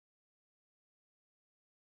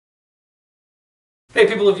Hey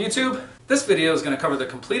people of YouTube, this video is going to cover the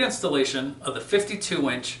complete installation of the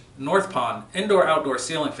 52-inch North Pond indoor-outdoor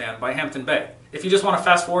ceiling fan by Hampton Bay. If you just want to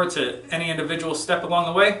fast forward to any individual step along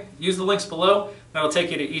the way, use the links below. That'll take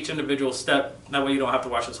you to each individual step. That way you don't have to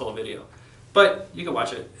watch this whole video. But you can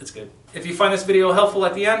watch it, it's good. If you find this video helpful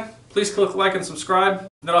at the end, please click like and subscribe.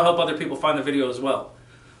 That'll help other people find the video as well.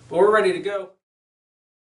 But we're ready to go.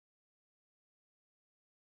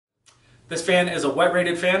 This fan is a wet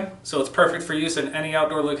rated fan, so it's perfect for use in any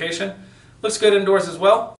outdoor location. Looks good indoors as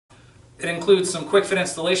well. It includes some quick fit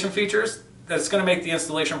installation features that's going to make the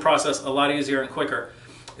installation process a lot easier and quicker.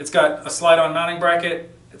 It's got a slide-on mounting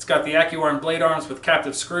bracket, it's got the AccuArm blade arms with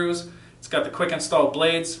captive screws, it's got the quick install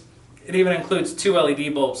blades. It even includes 2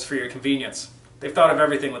 LED bulbs for your convenience. They've thought of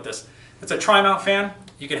everything with this. It's a tri-mount fan.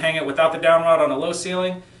 You can hang it without the downrod on a low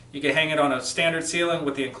ceiling. You can hang it on a standard ceiling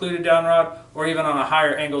with the included downrod, or even on a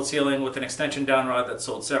higher angled ceiling with an extension downrod that's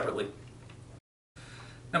sold separately.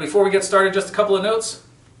 Now before we get started, just a couple of notes.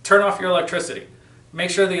 Turn off your electricity. Make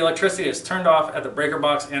sure the electricity is turned off at the breaker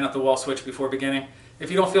box and at the wall switch before beginning.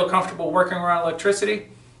 If you don't feel comfortable working around electricity,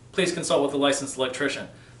 please consult with a licensed electrician.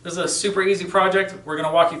 This is a super easy project. We're going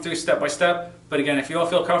to walk you through step by step, but again, if you don't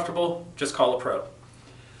feel comfortable, just call a pro.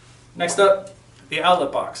 Next up, the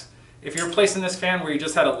outlet box. If you're placing this fan where you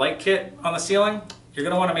just had a light kit on the ceiling, you're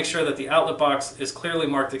going to want to make sure that the outlet box is clearly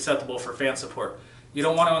marked acceptable for fan support. You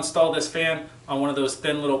don't want to install this fan on one of those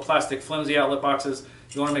thin little plastic flimsy outlet boxes.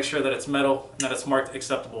 You want to make sure that it's metal and that it's marked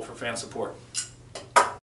acceptable for fan support.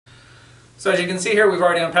 So as you can see here, we've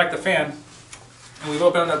already unpacked the fan and we've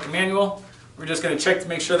opened up the manual. We're just going to check to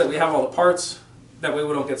make sure that we have all the parts. That way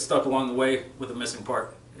we don't get stuck along the way with a missing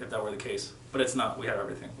part, if that were the case. But it's not, we have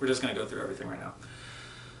everything. We're just going to go through everything right now.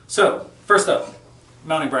 So, first up,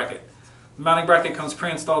 mounting bracket. The mounting bracket comes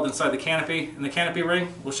pre-installed inside the canopy. And the canopy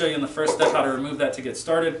ring, we'll show you in the first step how to remove that to get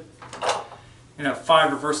started. You have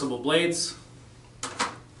 5 reversible blades,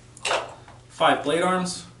 5 blade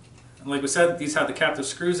arms. And like we said, these have the captive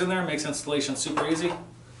screws in there, makes installation super easy.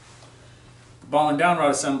 The ball and downrod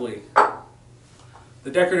assembly.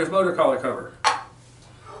 The decorative motor collar cover.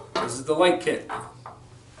 This is the light kit.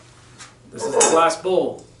 This is the glass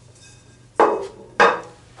bowl.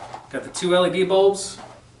 Got the 2 LED bulbs.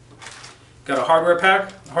 Got a hardware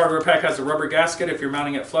pack. The hardware pack has a rubber gasket if you're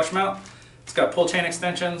mounting it flush mount. It's got pull chain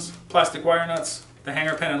extensions, plastic wire nuts, the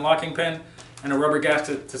hanger pin and locking pin, and a rubber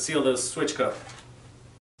gasket to seal the switch cup.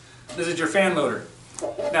 This is your fan motor.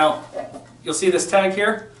 Now, you'll see this tag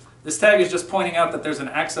here. This tag is just pointing out that there's an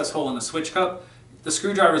access hole in the switch cup. The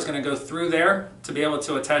screwdriver is going to go through there to be able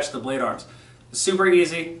to attach the blade arms. It's super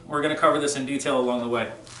easy. We're going to cover this in detail along the way.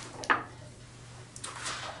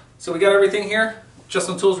 So we got everything here, just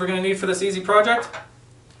some tools we're going to need for this easy project.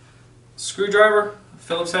 Screwdriver,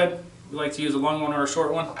 Phillips head, we like to use a long one or a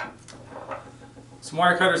short one. Some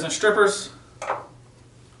wire cutters and strippers.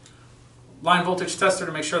 Line voltage tester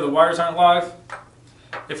to make sure the wires aren't live.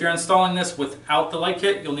 If you're installing this without the light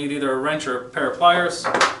kit, you'll need either a wrench or a pair of pliers.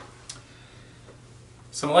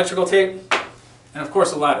 Some electrical tape, and of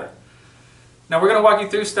course a ladder. Now we're going to walk you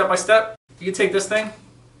through step by step. You take this thing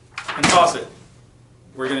and toss it.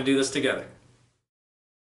 We're going to do this together.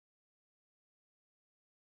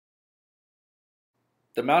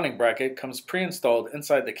 The mounting bracket comes pre-installed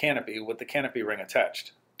inside the canopy with the canopy ring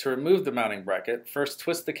attached. To remove the mounting bracket, first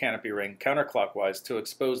twist the canopy ring counterclockwise to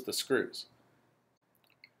expose the screws.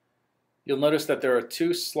 You'll notice that there are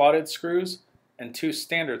 2 slotted screws and 2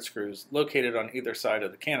 standard screws located on either side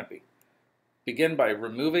of the canopy. Begin by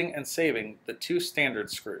removing and saving the 2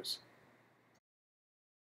 standard screws.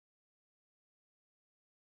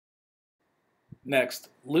 Next,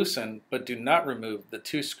 loosen but do not remove the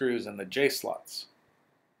 2 screws in the J slots.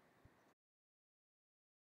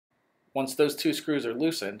 Once those 2 screws are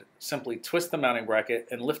loosened, simply twist the mounting bracket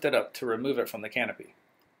and lift it up to remove it from the canopy.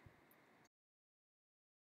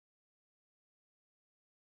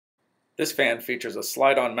 This fan features a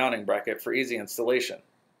slide-on mounting bracket for easy installation.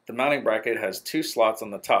 The mounting bracket has 2 slots on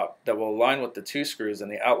the top that will align with the 2 screws in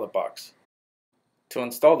the outlet box. To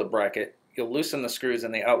install the bracket, you'll loosen the screws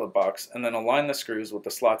in the outlet box and then align the screws with the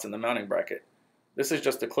slots in the mounting bracket. This is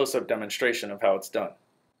just a close-up demonstration of how it's done.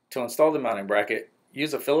 To install the mounting bracket,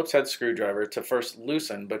 use a Phillips head screwdriver to first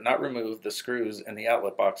loosen but not remove the screws in the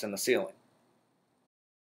outlet box in the ceiling.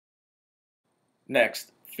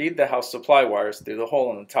 Next, feed the house supply wires through the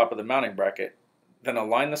hole in the top of the mounting bracket, then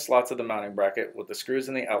align the slots of the mounting bracket with the screws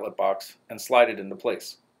in the outlet box and slide it into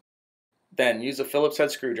place. Then use a Phillips head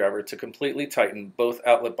screwdriver to completely tighten both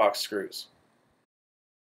outlet box screws.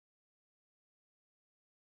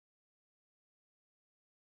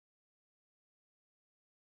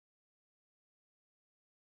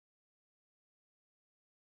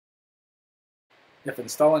 If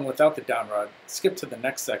installing without the downrod, skip to the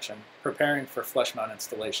next section, preparing for flush mount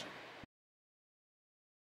installation.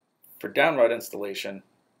 For downrod installation,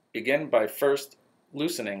 begin by first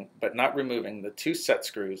loosening but not removing the 2 set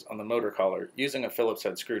screws on the motor collar using a Phillips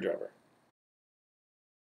head screwdriver.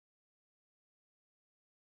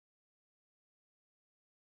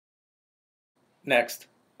 Next,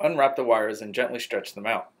 unwrap the wires and gently stretch them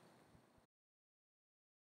out.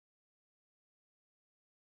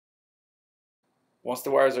 Once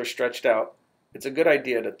the wires are stretched out, it's a good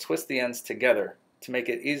idea to twist the ends together to make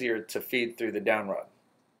it easier to feed through the downrod.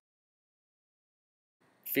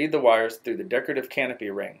 Feed the wires through the decorative canopy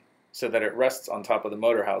ring so that it rests on top of the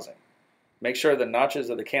motor housing. Make sure the notches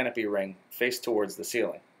of the canopy ring face towards the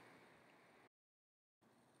ceiling.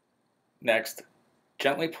 Next,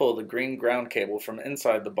 gently pull the green ground cable from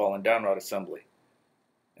inside the ball and downrod assembly.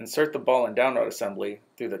 Insert the ball and downrod assembly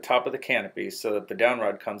through the top of the canopy so that the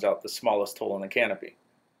downrod comes out the smallest hole in the canopy.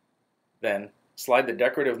 Then, slide the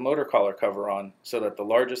decorative motor collar cover on so that the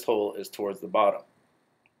largest hole is towards the bottom.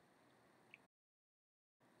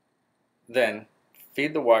 Then,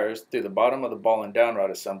 feed the wires through the bottom of the ball and downrod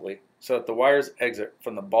assembly so that the wires exit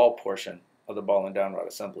from the ball portion of the ball and downrod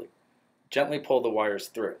assembly. Gently pull the wires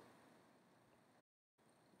through.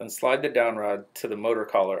 Then slide the downrod to the motor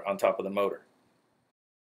collar on top of the motor.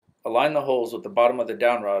 Align the holes with the bottom of the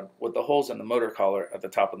downrod with the holes in the motor collar at the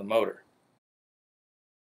top of the motor.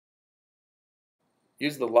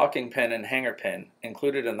 Use the locking pin and hanger pin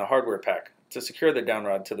included in the hardware pack to secure the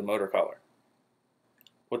downrod to the motor collar.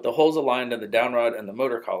 With the holes aligned in the downrod and the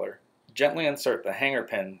motor collar, gently insert the hanger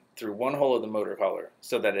pin through one hole of the motor collar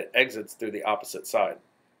so that it exits through the opposite side.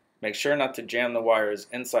 Make sure not to jam the wires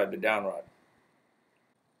inside the downrod.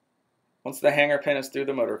 Once the hanger pin is through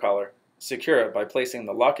the motor collar, secure it by placing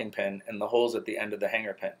the locking pin in the holes at the end of the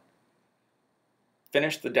hanger pin.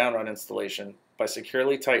 Finish the downrod installation by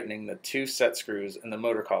securely tightening the 2 set screws in the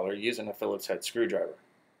motor collar using a Phillips head screwdriver.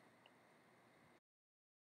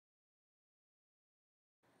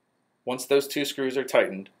 Once those 2 screws are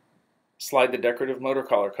tightened, slide the decorative motor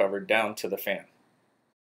collar cover down to the fan.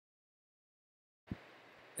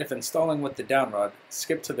 If installing with the downrod,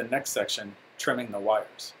 skip to the next section, trimming the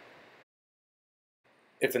wires.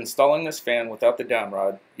 If installing this fan without the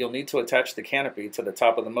downrod, you'll need to attach the canopy to the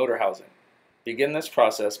top of the motor housing. Begin this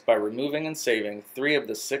process by removing and saving 3 of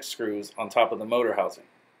the 6 screws on top of the motor housing.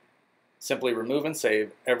 Simply remove and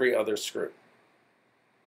save every other screw.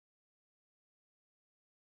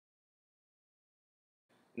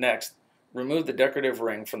 Next, remove the decorative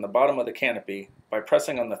ring from the bottom of the canopy by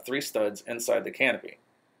pressing on the 3 studs inside the canopy.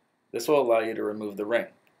 This will allow you to remove the ring.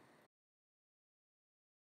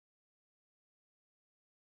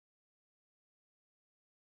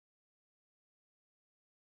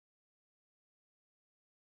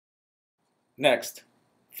 Next,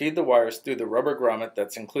 feed the wires through the rubber grommet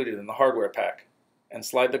that's included in the hardware pack, and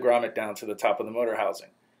slide the grommet down to the top of the motor housing.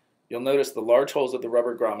 You'll notice the large holes of the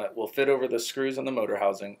rubber grommet will fit over the screws in the motor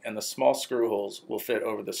housing, and the small screw holes will fit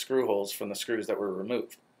over the screw holes from the screws that were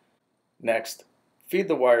removed. Next, feed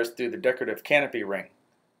the wires through the decorative canopy ring.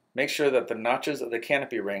 Make sure that the notches of the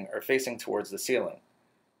canopy ring are facing towards the ceiling.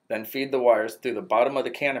 Then feed the wires through the bottom of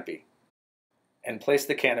the canopy, and place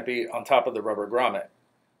the canopy on top of the rubber grommet.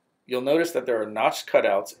 You'll notice that there are notched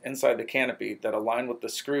cutouts inside the canopy that align with the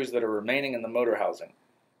screws that are remaining in the motor housing,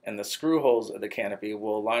 and the screw holes of the canopy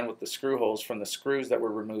will align with the screw holes from the screws that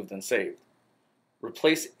were removed and saved.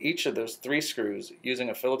 Replace each of those 3 screws using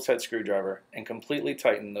a Phillips head screwdriver and completely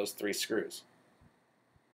tighten those 3 screws.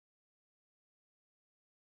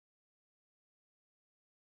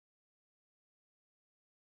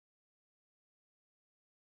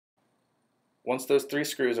 Once those 3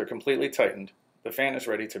 screws are completely tightened, the fan is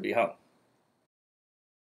ready to be hung.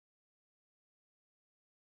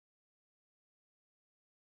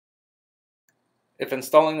 If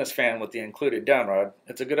installing this fan with the included downrod,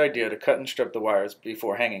 it's a good idea to cut and strip the wires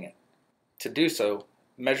before hanging it. To do so,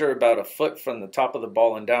 measure about a foot from the top of the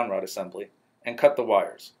ball and downrod assembly and cut the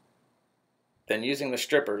wires. Then using the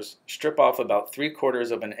strippers, strip off about 3/4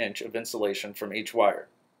 of an inch of insulation from each wire.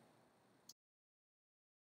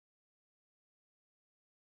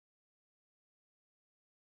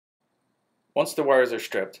 Once the wires are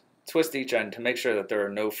stripped, twist each end to make sure that there are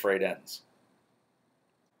no frayed ends.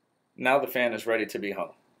 Now the fan is ready to be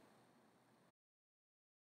hung.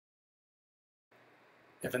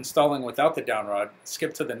 If installing without the downrod,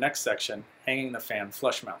 skip to the next section, hanging the fan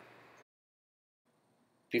flush mount.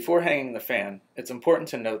 Before hanging the fan, it's important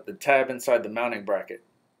to note the tab inside the mounting bracket.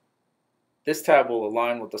 This tab will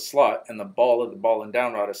align with the slot in the ball of the ball and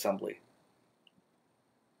downrod assembly.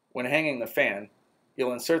 When hanging the fan,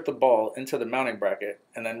 you'll insert the ball into the mounting bracket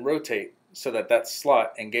and then rotate so that that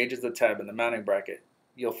slot engages the tab in the mounting bracket.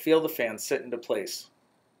 You'll feel the fan sit into place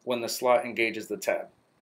when the slot engages the tab.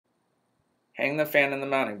 Hang the fan in the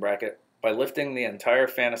mounting bracket by lifting the entire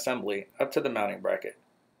fan assembly up to the mounting bracket.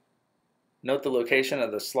 Note the location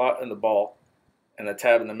of the slot in the ball and the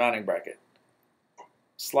tab in the mounting bracket.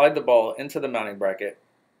 Slide the ball into the mounting bracket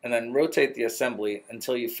and then rotate the assembly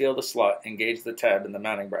until you feel the slot engage the tab in the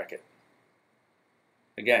mounting bracket.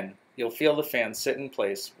 Again, you'll feel the fan sit in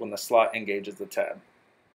place when the slot engages the tab.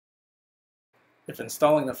 If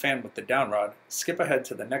installing the fan with the downrod, skip ahead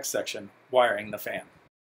to the next section, wiring the fan.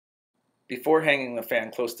 Before hanging the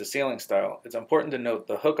fan close to ceiling style, it's important to note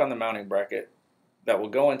the hook on the mounting bracket that will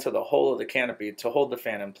go into the hole of the canopy to hold the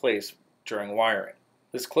fan in place during wiring.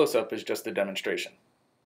 This close-up is just a demonstration.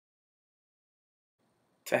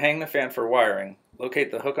 To hang the fan for wiring,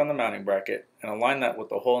 locate the hook on the mounting bracket and align that with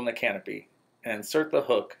the hole in the canopy and insert the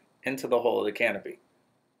hook into the hole of the canopy.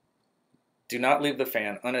 Do not leave the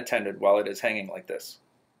fan unattended while it is hanging like this.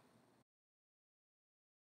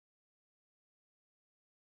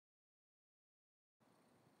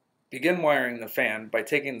 Begin wiring the fan by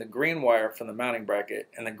taking the green wire from the mounting bracket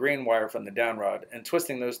and the green wire from the downrod and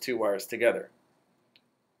twisting those two wires together.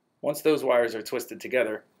 Once those wires are twisted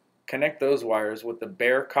together, connect those wires with the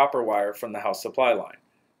bare copper wire from the house supply line.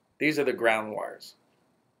 These are the ground wires.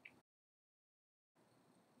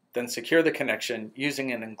 Then secure the connection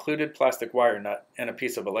using an included plastic wire nut and a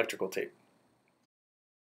piece of electrical tape.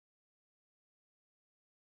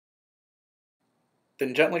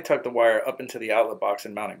 Then gently tuck the wire up into the outlet box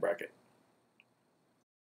and mounting bracket.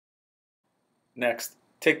 Next,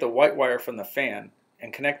 take the white wire from the fan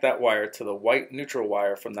and connect that wire to the white neutral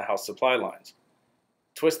wire from the house supply lines.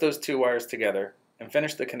 Twist those two wires together and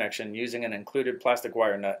finish the connection using an included plastic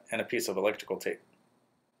wire nut and a piece of electrical tape.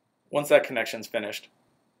 Once that connection is finished,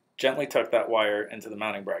 gently tuck that wire into the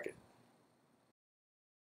mounting bracket.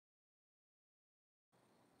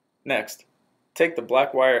 Next, take the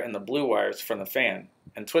black wire and the blue wires from the fan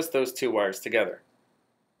and twist those two wires together.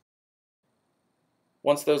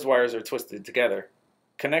 Once those wires are twisted together,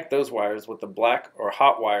 connect those wires with the black or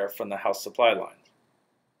hot wire from the house supply lines.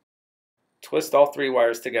 Twist all three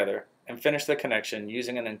wires together and finish the connection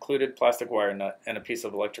using an included plastic wire nut and a piece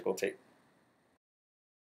of electrical tape.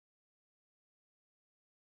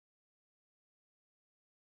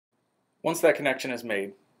 Once that connection is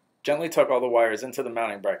made, gently tuck all the wires into the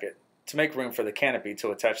mounting bracket to make room for the canopy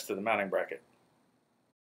to attach to the mounting bracket.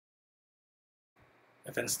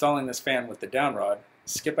 If installing this fan with the downrod,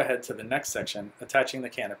 skip ahead to the next section, attaching the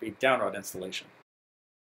canopy downrod installation.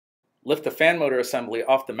 Lift the fan motor assembly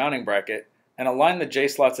off the mounting bracket and align the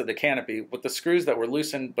J-slots of the canopy with the screws that were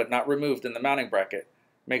loosened but not removed in the mounting bracket.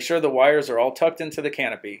 Make sure the wires are all tucked into the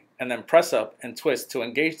canopy and then press up and twist to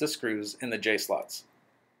engage the screws in the J-slots.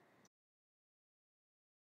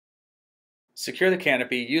 Secure the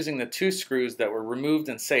canopy using the two screws that were removed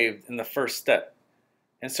and saved in the first step.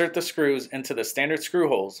 Insert the screws into the standard screw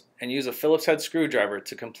holes and use a Phillips head screwdriver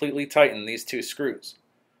to completely tighten these two screws.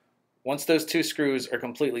 Once those two screws are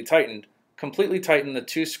completely tighten the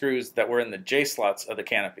two screws that were in the J-slots of the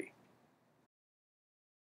canopy.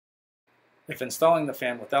 If installing the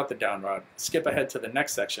fan without the downrod, skip ahead to the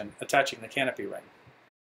next section, attaching the canopy ring.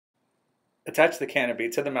 Attach the canopy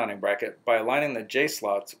to the mounting bracket by aligning the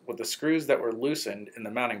J-slots with the screws that were loosened in the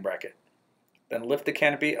mounting bracket. Then lift the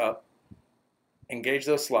canopy up, engage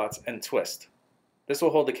those slots, and twist. This will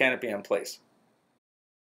hold the canopy in place.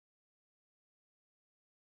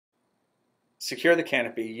 Secure the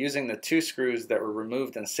canopy using the two screws that were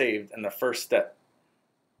removed and saved in the first step.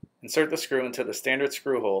 Insert the screw into the standard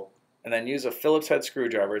screw hole and then use a Phillips head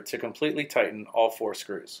screwdriver to completely tighten all four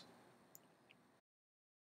screws.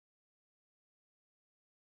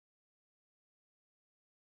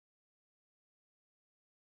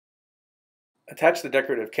 Attach the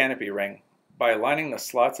decorative canopy ring by aligning the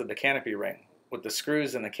slots of the canopy ring with the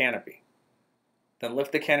screws in the canopy. Then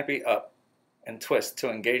lift the canopy up and twist to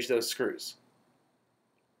engage those screws.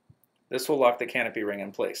 This will lock the canopy ring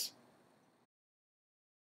in place.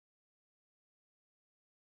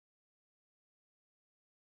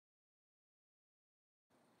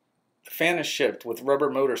 The fan is shipped with rubber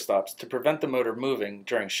motor stops to prevent the motor moving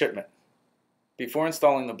during shipment. Before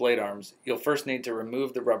installing the blade arms, you'll first need to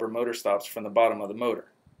remove the rubber motor stops from the bottom of the motor.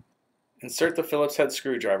 Insert the Phillips head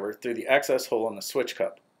screwdriver through the access hole in the switch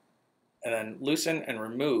cup, and then loosen and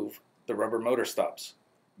remove the rubber motor stops.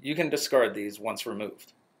 You can discard these once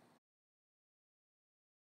removed.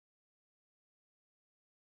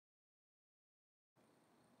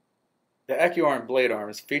 The AccuArm blade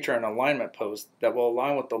arms feature an alignment post that will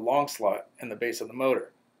align with the long slot in the base of the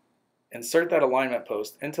motor. Insert that alignment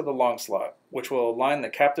post into the long slot, which will align the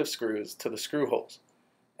captive screws to the screw holes.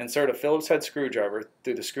 Insert a Phillips head screwdriver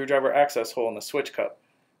through the screwdriver access hole in the switch cup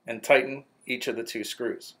and tighten each of the two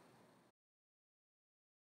screws.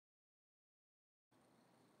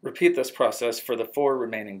 Repeat this process for the 4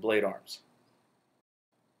 remaining blade arms.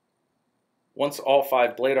 Once all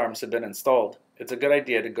 5 blade arms have been installed, it's a good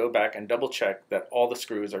idea to go back and double check that all the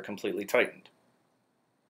screws are completely tightened.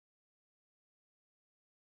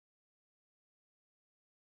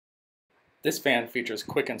 This fan features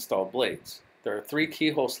quick install blades. There are 3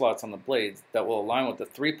 keyhole slots on the blades that will align with the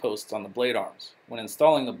 3 posts on the blade arms. When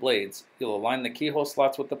installing the blades, you'll align the keyhole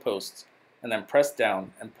slots with the posts and then press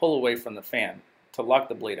down and pull away from the fan to lock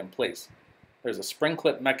the blade in place. There's a spring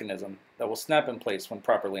clip mechanism that will snap in place when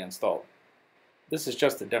properly installed. This is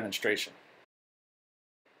just a demonstration.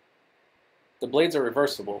 The blades are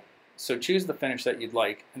reversible, so choose the finish that you'd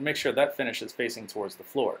like and make sure that finish is facing towards the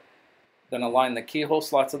floor. Then align the keyhole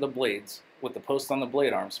slots of the blades with the posts on the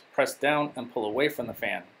blade arms, press down and pull away from the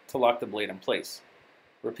fan to lock the blade in place.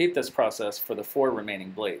 Repeat this process for the 4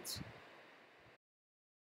 remaining blades.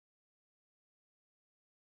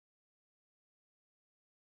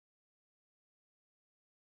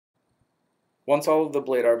 Once all of the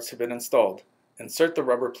blade arms have been installed, insert the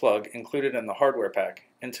rubber plug included in the hardware pack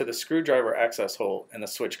into the screwdriver access hole in the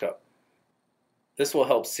switch cup. This will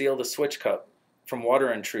help seal the switch cup from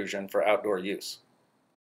water intrusion for outdoor use.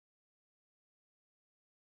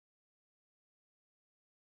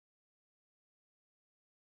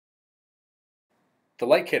 The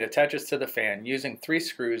light kit attaches to the fan using 3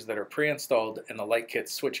 screws that are pre-installed in the light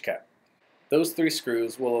kit's switch cap. Those 3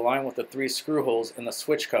 screws will align with the 3 screw holes in the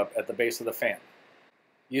switch cup at the base of the fan.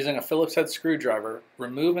 Using a Phillips head screwdriver,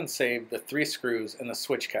 remove and save the 3 screws in the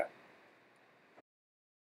switch cap.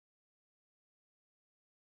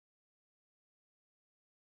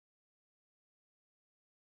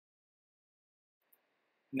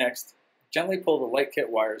 Next, gently pull the light kit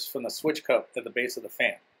wires from the switch cup at the base of the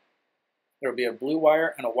fan. There will be a blue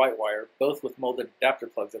wire and a white wire, both with molded adapter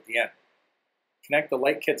plugs at the end. Connect the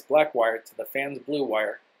light kit's black wire to the fan's blue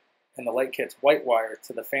wire and the light kit's white wire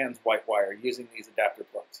to the fan's white wire using these adapter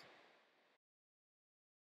plugs.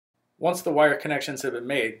 Once the wire connections have been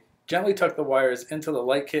made, gently tuck the wires into the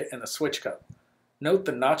light kit and the switch cup. Note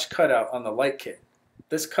the notch cutout on the light kit.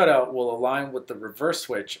 This cutout will align with the reverse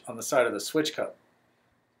switch on the side of the switch cup.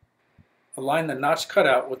 Align the notch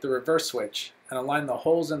cutout with the reverse switch and align the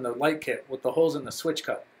holes in the light kit with the holes in the switch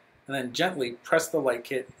cup, and then gently press the light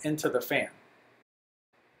kit into the fan.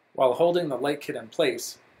 While holding the light kit in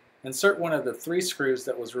place, insert one of the 3 screws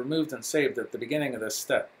that was removed and saved at the beginning of this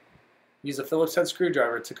step. Use a Phillips head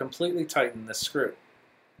screwdriver to completely tighten this screw.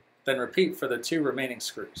 Then repeat for the 2 remaining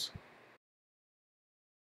screws.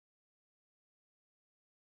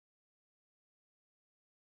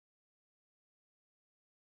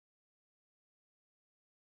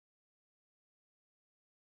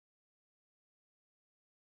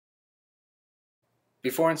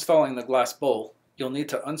 Before installing the glass bowl, you'll need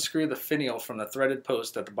to unscrew the finial from the threaded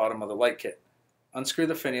post at the bottom of the light kit. Unscrew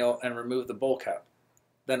the finial and remove the bowl cap.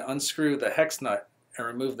 Then unscrew the hex nut and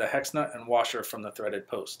remove the hex nut and washer from the threaded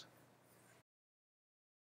post.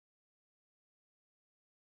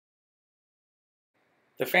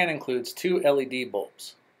 The fan includes 2 LED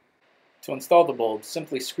bulbs. To install the bulbs,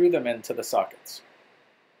 simply screw them into the sockets.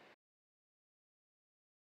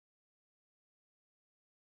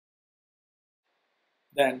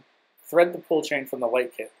 Then, thread the pull chain from the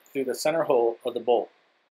light kit through the center hole of the bulb.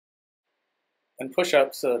 Then push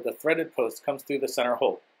up so that the threaded post comes through the center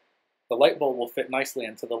hole. The light bulb will fit nicely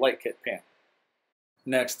into the light kit pan.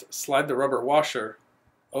 Next, slide the rubber washer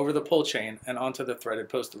over the pull chain and onto the threaded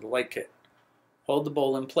post of the light kit. Hold the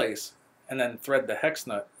bowl in place, and then thread the hex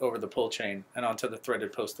nut over the pull chain and onto the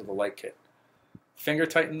threaded post of the light kit. Finger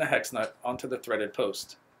tighten the hex nut onto the threaded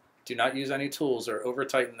post. Do not use any tools or over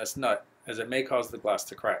tighten this nut, as it may cause the glass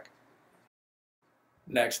to crack.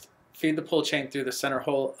 Next, feed the pull chain through the center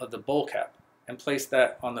hole of the bowl cap and place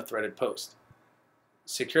that on the threaded post.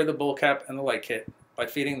 Secure the bowl cap and the light kit by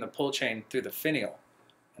feeding the pull chain through the finial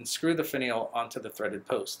and screw the finial onto the threaded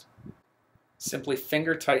post. Simply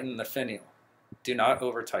finger tighten the finial. Do not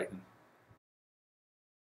over tighten.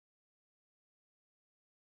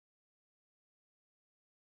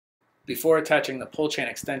 Before attaching the pull chain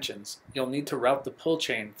extensions, you'll need to route the pull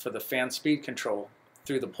chain for the fan speed control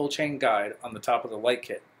through the pull chain guide on the top of the light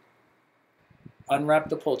kit. Unwrap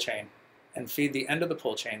the pull chain and feed the end of the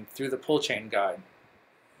pull chain through the pull chain guide.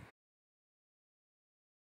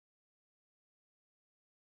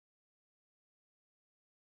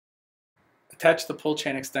 Attach the pull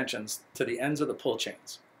chain extensions to the ends of the pull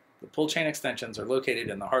chains. The pull chain extensions are located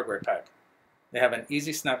in the hardware pack. They have an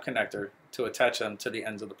easy snap connector to attach them to the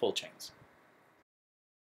ends of the pull chains.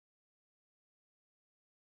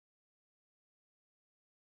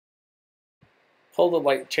 Pull the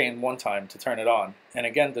light chain one time to turn it on, and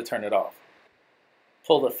again to turn it off.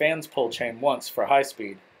 Pull the fan's pull chain once for high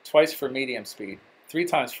speed, twice for medium speed, 3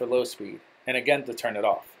 times for low speed, and again to turn it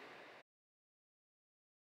off.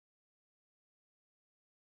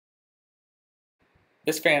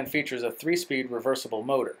 This fan features a 3-speed reversible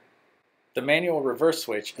motor. The manual reverse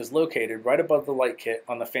switch is located right above the light kit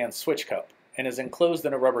on the fan's switch cup and is enclosed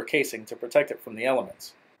in a rubber casing to protect it from the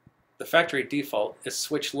elements. The factory default is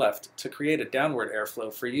switch left to create a downward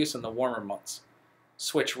airflow for use in the warmer months.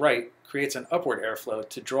 Switch right creates an upward airflow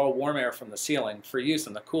to draw warm air from the ceiling for use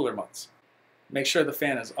in the cooler months. Make sure the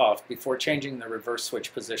fan is off before changing the reverse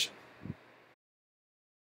switch position.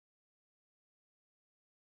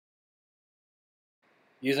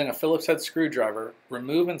 Using a Phillips head screwdriver,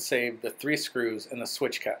 remove and save the 3 screws in the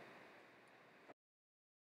switch cap.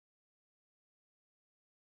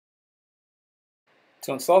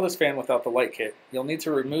 To install this fan without the light kit, you'll need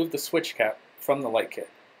to remove the switch cap from the light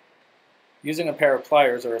kit. Using a pair of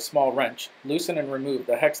pliers or a small wrench, loosen and remove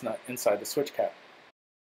the hex nut inside the switch cap.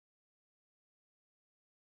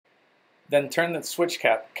 Then turn the switch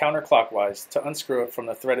cap counterclockwise to unscrew it from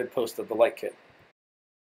the threaded post of the light kit.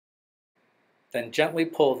 Then gently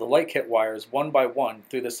pull the light kit wires one by one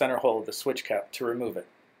through the center hole of the switch cap to remove it.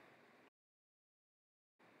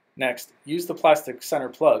 Next, use the plastic center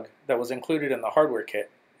plug that was included in the hardware kit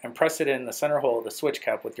and press it in the center hole of the switch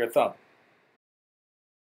cap with your thumb.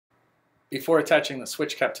 Before attaching the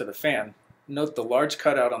switch cap to the fan, note the large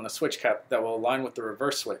cutout on the switch cap that will align with the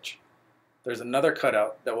reverse switch. There's another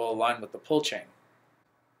cutout that will align with the pull chain.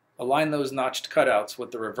 Align those notched cutouts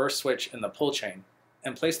with the reverse switch and the pull chain,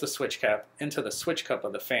 and place the switch cap into the switch cup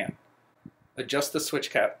of the fan. Adjust the switch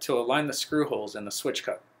cap to align the screw holes in the switch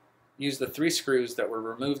cup. Use the 3 screws that were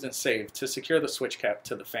removed and saved to secure the switch cap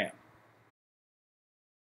to the fan.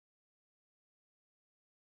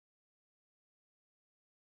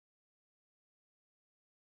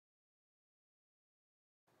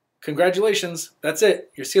 Congratulations! That's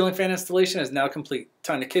it! Your ceiling fan installation is now complete.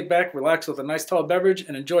 Time to kick back, relax with a nice tall beverage,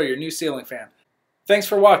 and enjoy your new ceiling fan. Thanks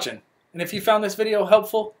for watching! And if you found this video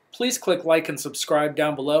helpful, please click like and subscribe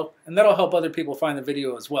down below, and that'll help other people find the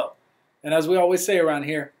video as well. And as we always say around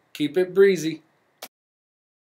here, keep it breezy.